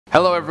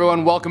Hello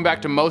everyone, welcome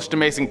back to Most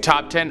Amazing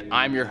Top 10.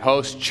 I'm your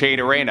host, Che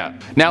Arena.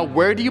 Now,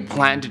 where do you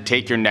plan to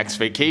take your next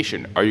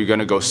vacation? Are you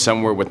gonna go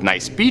somewhere with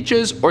nice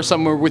beaches or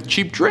somewhere with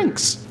cheap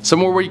drinks?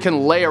 Somewhere where you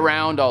can lay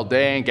around all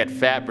day and get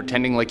fat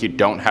pretending like you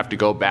don't have to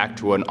go back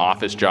to an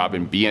office job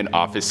and be an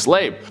office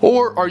slave?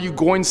 Or are you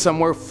going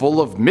somewhere full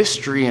of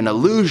mystery and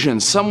illusion,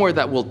 somewhere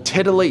that will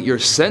titillate your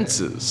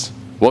senses?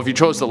 Well, if you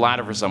chose the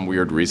latter for some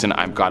weird reason,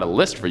 I've got a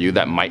list for you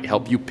that might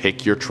help you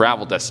pick your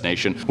travel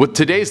destination with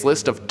today's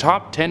list of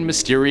top 10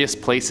 mysterious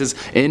places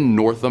in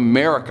North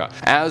America.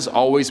 As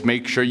always,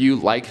 make sure you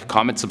like,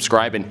 comment,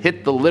 subscribe, and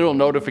hit the little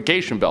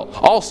notification bell.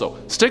 Also,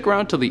 stick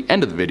around till the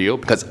end of the video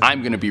because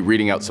I'm going to be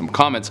reading out some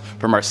comments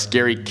from our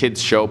Scary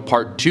Kids Show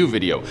Part 2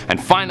 video.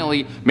 And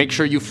finally, make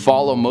sure you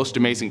follow Most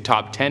Amazing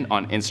Top 10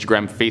 on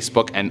Instagram,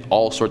 Facebook, and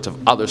all sorts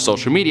of other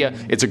social media.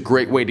 It's a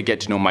great way to get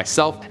to know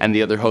myself and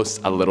the other hosts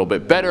a little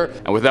bit better.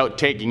 And without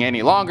taking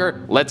any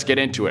longer, let's get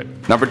into it.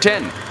 Number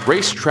 10.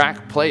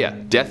 Racetrack Playa,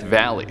 Death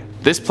Valley.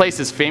 This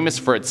place is famous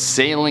for its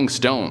sailing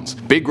stones,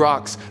 big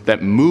rocks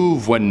that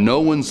move when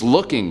no one's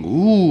looking.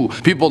 Ooh,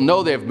 people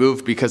know they've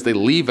moved because they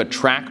leave a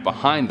track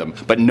behind them,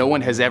 but no one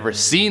has ever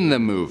seen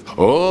them move.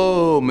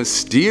 Oh,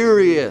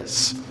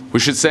 mysterious. We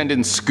should send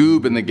in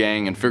Scoob and the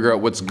gang and figure out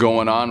what's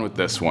going on with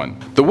this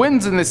one. The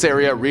winds in this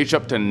area reach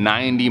up to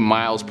 90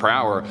 miles per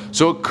hour,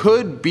 so it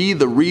could be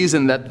the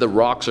reason that the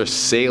rocks are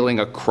sailing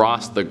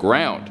across the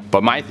ground.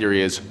 But my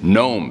theory is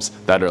gnomes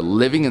that are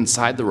living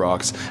inside the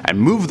rocks and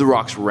move the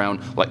rocks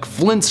around like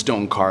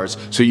Flintstone cars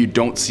so you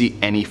don't see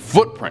any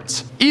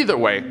footprints. Either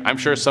way, I'm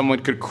sure someone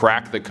could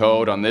crack the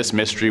code on this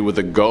mystery with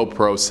a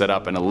GoPro set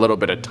up and a little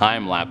bit of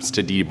time lapse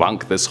to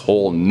debunk this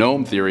whole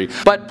gnome theory,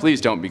 but please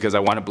don't because I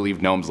want to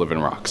believe gnomes live in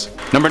rocks.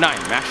 Number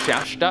 9. Mount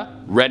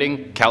Shasta,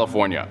 Redding,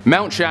 California.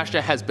 Mount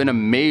Shasta has been a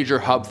major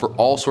hub for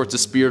all sorts of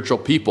spiritual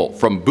people,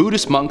 from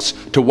Buddhist monks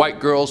to white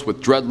girls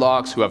with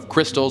dreadlocks who have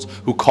crystals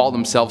who call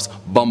themselves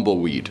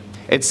bumbleweed.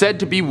 It's said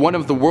to be one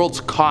of the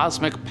world's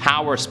cosmic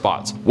power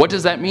spots. What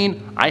does that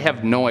mean? I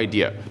have no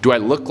idea. Do I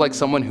look like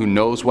someone who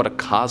knows what a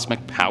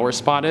cosmic power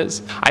spot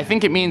is? I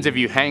think it means if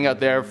you hang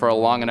out there for a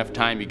long enough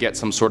time you get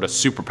some sort of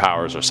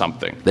superpowers or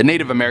something. The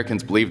Native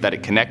Americans believe that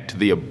it connects to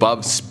the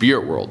above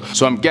spirit world,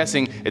 so I'm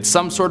guessing it's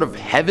some sort of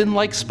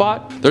heaven-like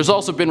spot. There's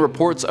also been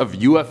reports of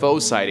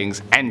UFO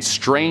sightings and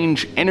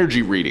strange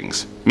energy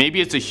readings.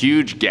 Maybe it's a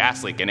huge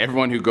gas leak and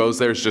everyone who goes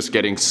there is just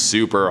getting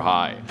super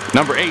high.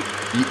 Number 8.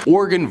 The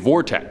Oregon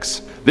Vortex.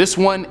 This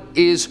one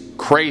is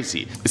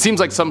crazy. It seems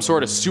like some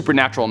sort of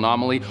supernatural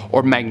anomaly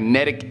or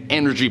magnetic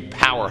energy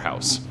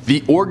powerhouse.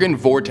 The Oregon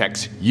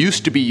Vortex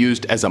used to be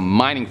used as a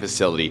mining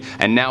facility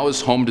and now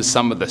is home to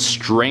some of the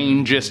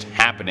strangest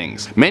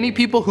happenings. Many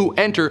people who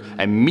enter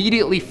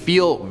immediately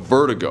feel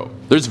vertigo.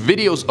 There's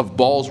videos of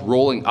balls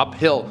rolling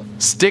uphill,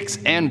 sticks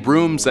and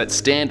brooms that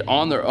stand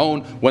on their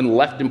own when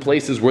left in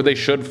places where they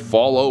should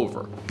fall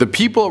over. The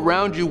people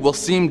around you will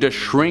seem to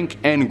shrink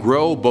and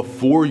grow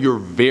before your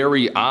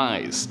very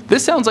eyes.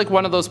 This sounds like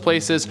one of those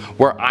places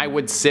where I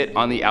would sit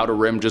on the outer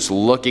rim just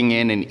looking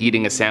in and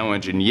eating a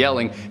sandwich and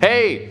yelling,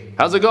 "Hey,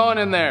 how's it going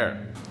in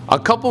there?" A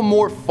couple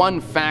more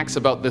fun facts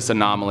about this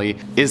anomaly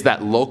is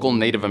that local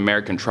Native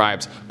American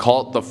tribes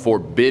call it the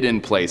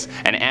Forbidden Place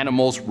and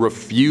animals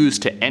refuse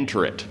to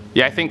enter it.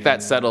 Yeah, I think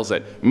that settles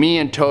it. Me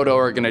and Toto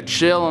are gonna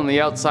chill on the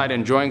outside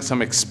enjoying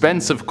some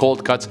expensive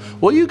cold cuts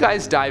while you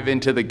guys dive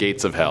into the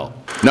gates of hell.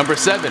 Number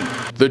 7.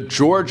 The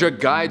Georgia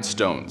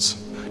Guidestones.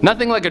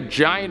 Nothing like a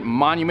giant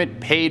monument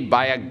paid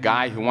by a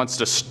guy who wants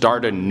to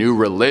start a new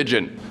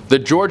religion. The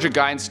Georgia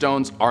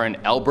Guidestones are in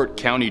Elbert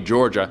County,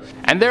 Georgia,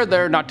 and they're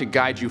there not to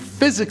guide you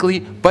physically,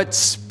 but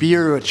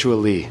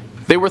spiritually.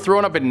 They were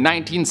thrown up in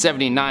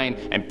 1979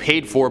 and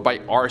paid for by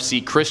R.C.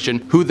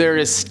 Christian, who there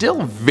is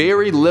still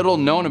very little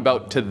known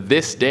about to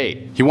this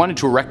day. He wanted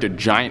to erect a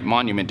giant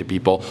monument to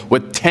people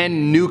with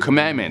 10 new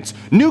commandments.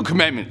 New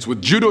commandments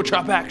with judo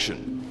chop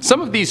action. Some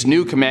of these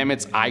new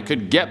commandments I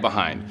could get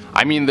behind.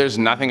 I mean, there's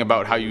nothing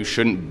about how you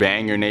shouldn't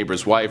bang your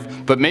neighbor's wife,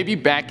 but maybe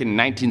back in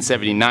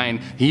 1979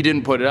 he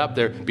didn't put it up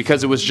there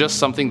because it was just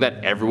something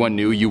that everyone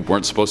knew you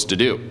weren't supposed to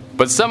do.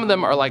 But some of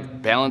them are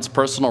like balance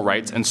personal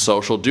rights and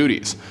social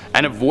duties,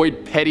 and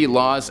avoid petty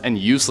laws and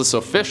useless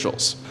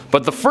officials.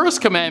 But the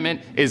first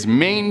commandment is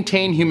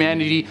maintain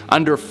humanity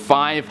under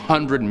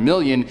 500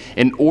 million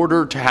in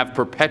order to have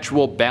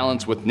perpetual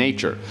balance with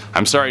nature.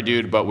 I'm sorry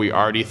dude, but we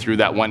already threw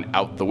that one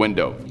out the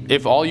window.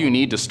 If all you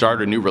need to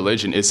start a new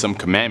religion is some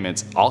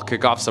commandments, I'll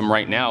kick off some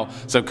right now.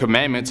 Some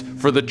commandments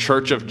for the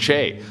Church of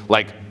Che,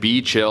 like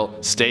be chill,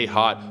 stay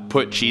hot,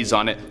 put cheese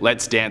on it,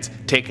 let's dance,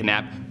 take a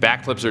nap,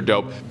 backflips are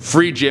dope,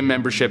 free gym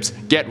memberships,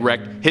 get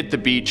wrecked, hit the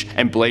beach,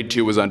 and Blade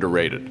 2 was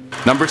underrated.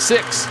 Number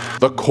 6.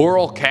 The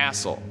Coral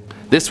Castle.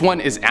 This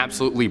one is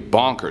absolutely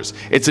bonkers.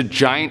 It's a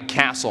giant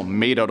castle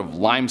made out of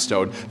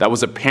limestone that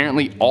was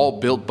apparently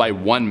all built by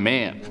one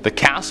man. The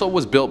castle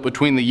was built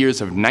between the years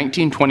of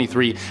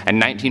 1923 and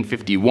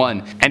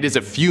 1951 and is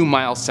a few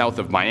miles south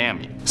of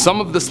Miami.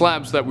 Some of the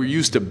slabs that were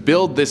used to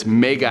build this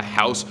mega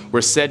house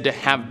were said to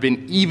have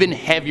been even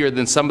heavier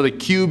than some of the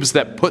cubes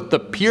that put the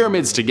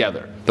pyramids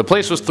together. The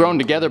place was thrown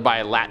together by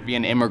a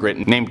Latvian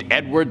immigrant named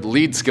Edward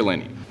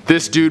Leedskalini.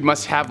 This dude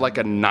must have like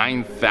a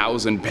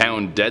 9,000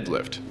 pound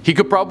deadlift. He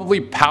could probably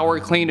power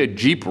clean a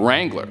Jeep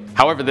Wrangler.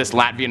 However, this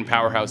Latvian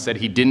powerhouse said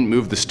he didn't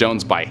move the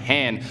stones by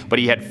hand, but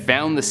he had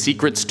found the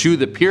secrets to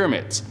the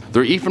pyramids.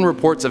 There are even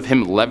reports of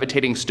him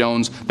levitating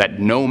stones that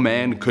no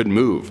man could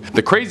move.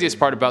 The craziest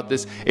part about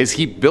this is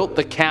he built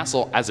the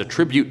castle as a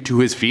tribute to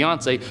his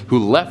fiancée who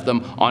left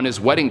them on his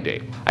wedding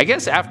day. I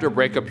guess after a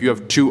breakup you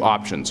have two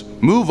options: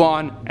 move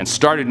on and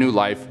start a new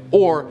life,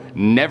 or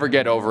never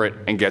get over it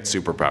and get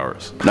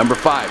superpowers. Number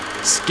 5.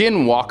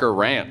 Skinwalker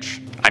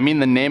Ranch. I mean,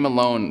 the name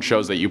alone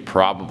shows that you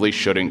probably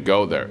shouldn't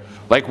go there.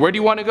 Like, where do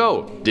you want to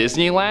go?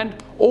 Disneyland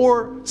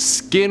or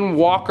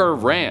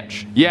Skinwalker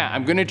Ranch? Yeah,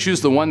 I'm gonna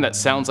choose the one that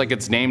sounds like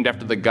it's named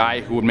after the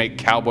guy who would make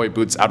cowboy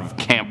boots out of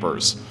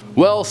campers.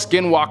 Well,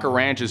 Skinwalker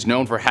Ranch is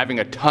known for having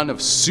a ton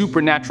of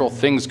supernatural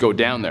things go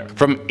down there,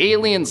 from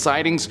alien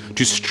sightings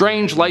to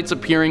strange lights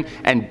appearing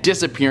and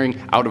disappearing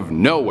out of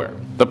nowhere.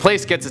 The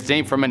place gets its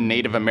name from a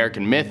Native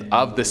American myth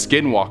of the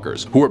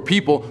Skinwalkers, who were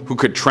people who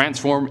could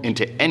transform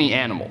into any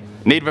animal.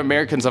 Native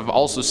Americans have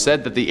also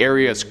said that the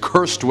area is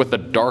cursed with a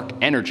dark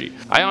energy.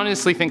 I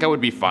honestly think I would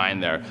be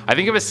fine there. I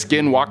think if a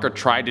Skinwalker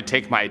tried to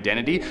take my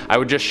identity, I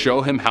would just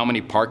show him how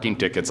many parking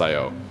tickets I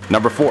owe.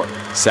 Number 4.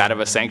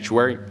 Sadova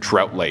Sanctuary,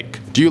 Trout Lake.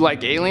 Do you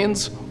like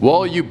aliens?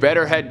 Well, you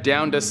better head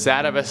down to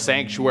Sadova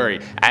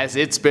Sanctuary, as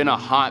it's been a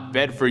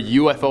hotbed for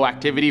UFO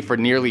activity for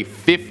nearly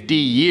 50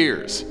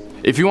 years.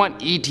 If you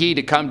want ET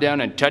to come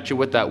down and touch you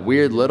with that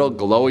weird little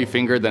glowy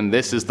finger, then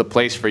this is the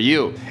place for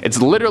you.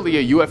 It's literally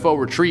a UFO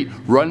retreat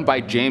run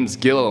by James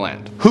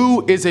Gilliland,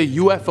 who is a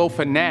UFO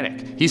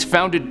fanatic. He's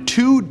founded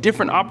 2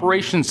 different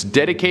operations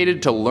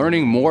dedicated to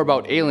learning more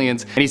about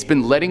aliens, and he's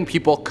been letting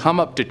people come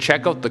up to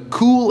check out the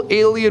cool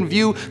alien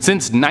view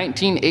since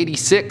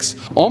 1986.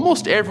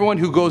 Almost everyone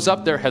who goes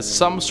up there has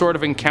some sort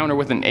of encounter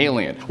with an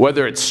alien,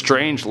 whether it's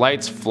strange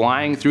lights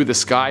flying through the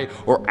sky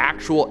or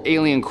actual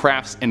alien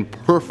crafts in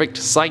perfect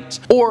sight,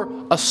 or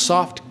a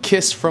soft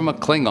kiss from a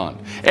Klingon.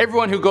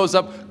 Everyone who goes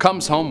up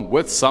comes home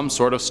with some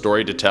sort of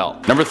story to tell.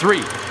 Number 3.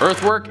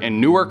 Earthwork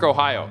in Newark,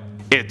 Ohio.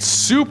 It's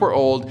super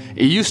old,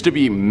 it used to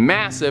be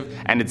massive,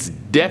 and it's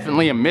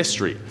definitely a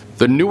mystery.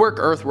 The Newark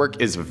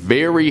earthwork is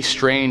very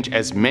strange,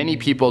 as many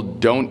people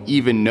don't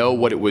even know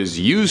what it was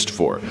used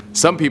for.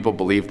 Some people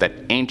believe that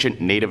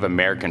ancient Native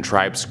American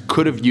tribes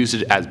could have used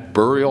it as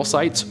burial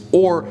sites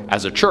or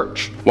as a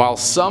church, while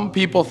some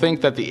people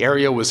think that the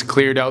area was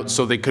cleared out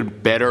so they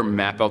could better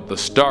map out the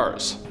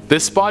stars.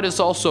 This spot is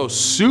also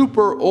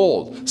super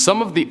old.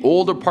 Some of the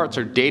older parts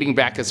are dating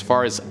back as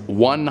far as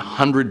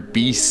 100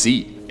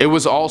 BC. It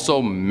was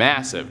also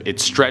massive. It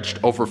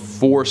stretched over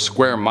 4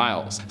 square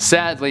miles.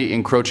 Sadly,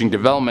 encroaching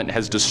development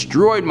has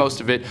destroyed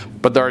most of it,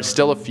 but there are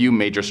still a few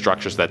major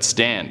structures that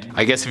stand.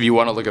 I guess if you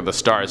want to look at the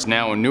stars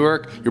now in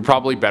Newark, you're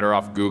probably better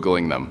off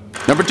Googling them.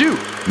 Number 2.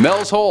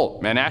 Mel's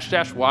Hole,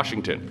 Manashtash,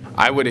 Washington.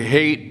 I would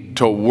hate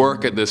to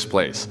work at this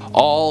place.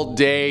 All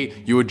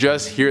day, you would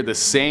just hear the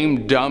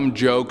same dumb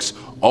jokes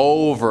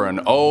over and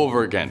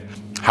over again.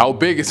 How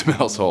big is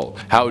Mel's Hole?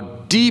 How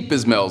deep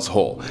is Mel's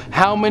Hole?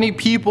 How many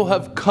people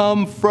have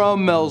come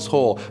from Mel's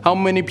Hole? How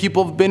many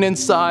people have been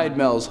inside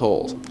Mel's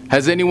Hole?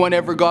 Has anyone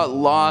ever got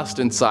lost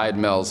inside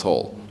Mel's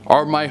Hole?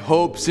 Are my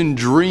hopes and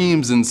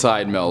dreams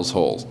inside Mel's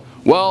Hole?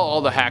 Well, all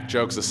the hack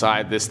jokes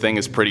aside, this thing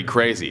is pretty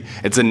crazy.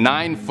 It's a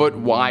 9-foot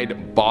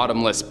wide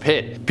bottomless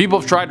pit. People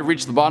have tried to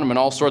reach the bottom in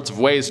all sorts of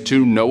ways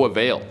to no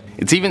avail.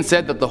 It's even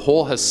said that the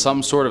hole has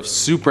some sort of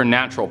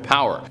supernatural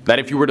power, that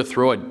if you were to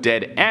throw a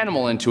dead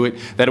animal into it,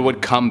 that it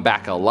would come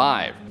back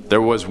alive.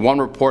 There was one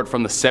report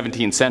from the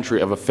 17th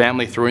century of a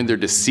family throwing their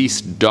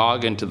deceased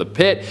dog into the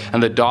pit,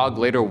 and the dog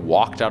later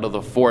walked out of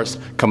the forest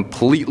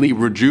completely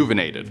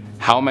rejuvenated.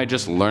 How am I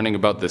just learning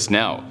about this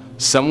now?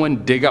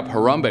 Someone dig up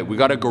Harambe, we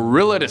got a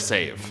gorilla to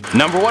save.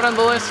 Number 1 on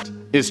the list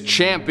is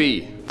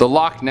Champy. The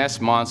Loch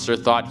Ness Monster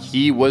thought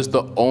he was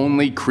the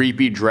only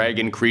creepy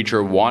dragon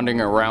creature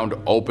wandering around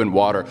open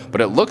water,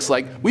 but it looks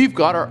like we've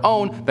got our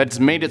own that's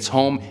made its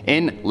home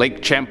in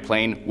Lake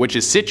Champlain, which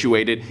is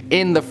situated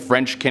in the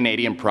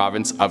French-Canadian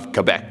province of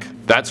Quebec.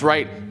 That's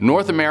right,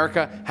 North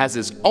America has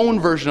his own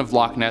version of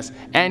Loch Ness,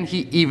 and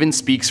he even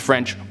speaks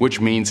French, which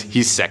means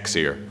he's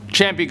sexier.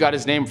 Champy got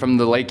his name from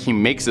the lake he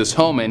makes his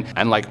home in,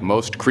 and like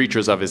most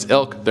creatures of his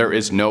ilk, there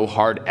is no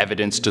hard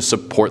evidence to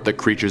support the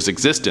creature's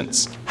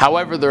existence.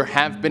 However, there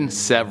have been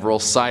several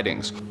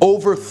sightings.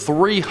 Over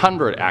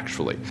 300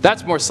 actually.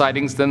 That's more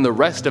sightings than the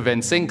rest of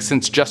NSYNC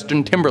since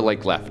Justin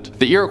Timberlake left.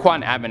 The Iroquois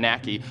and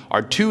Abenaki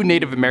are two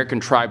Native American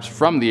tribes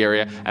from the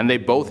area, and they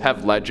both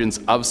have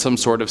legends of some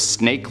sort of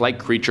snake-like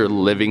creature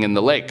living in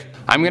the lake.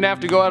 I'm gonna have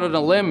to go out on a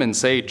limb and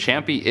say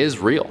Champy is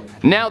real.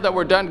 Now that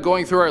we're done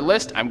going through our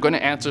list, I'm gonna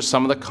answer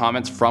some of the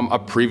comments from a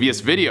previous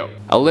video.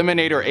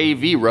 Eliminator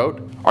AV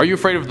wrote, "Are you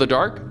afraid of the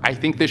dark? I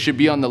think this should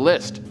be on the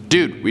list.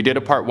 Dude, we did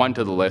a part 1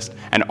 to the list,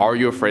 and Are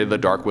You Afraid of the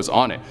Dark was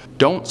on it.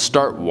 Don't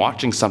start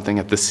watching something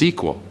at the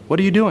sequel. What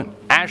are you doing?"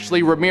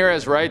 Ashley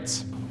Ramirez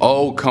writes,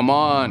 "Oh, come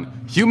on.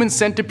 Human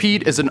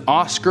Centipede is an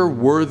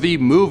Oscar-worthy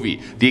movie.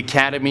 The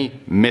Academy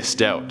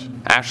missed out."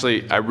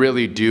 Ashley, I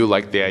really do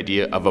like the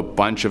idea of a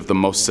bunch of the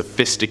most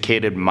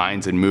sophisticated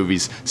minds in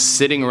movies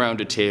sitting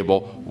around a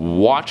table,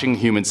 watching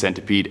Human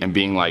Centipede and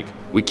being like,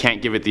 we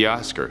can't give it the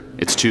Oscar.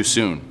 It's too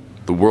soon.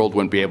 The world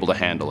wouldn't be able to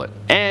handle it.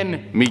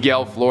 And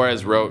Miguel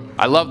Flores wrote,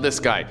 "I love this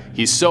guy.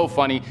 He's so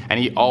funny and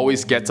he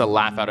always gets a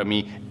laugh out of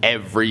me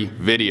every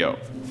video."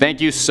 Thank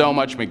you so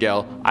much,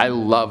 Miguel. I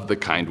love the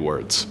kind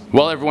words.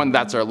 Well, everyone,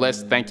 that's our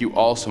list. Thank you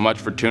all so much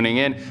for tuning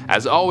in.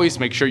 As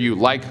always, make sure you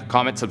like,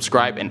 comment,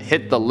 subscribe, and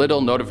hit the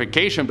little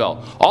notification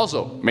bell.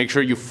 Also, make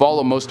sure you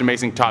follow Most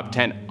Amazing Top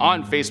 10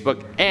 on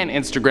Facebook and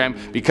Instagram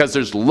because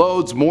there's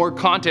loads more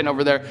content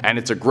over there, and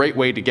it's a great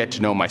way to get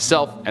to know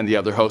myself and the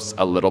other hosts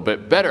a little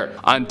bit better.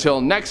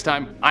 Until next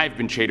time, I've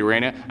been Shady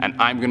Reyna, and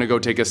I'm gonna go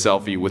take a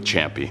selfie with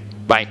Champy.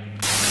 Bye.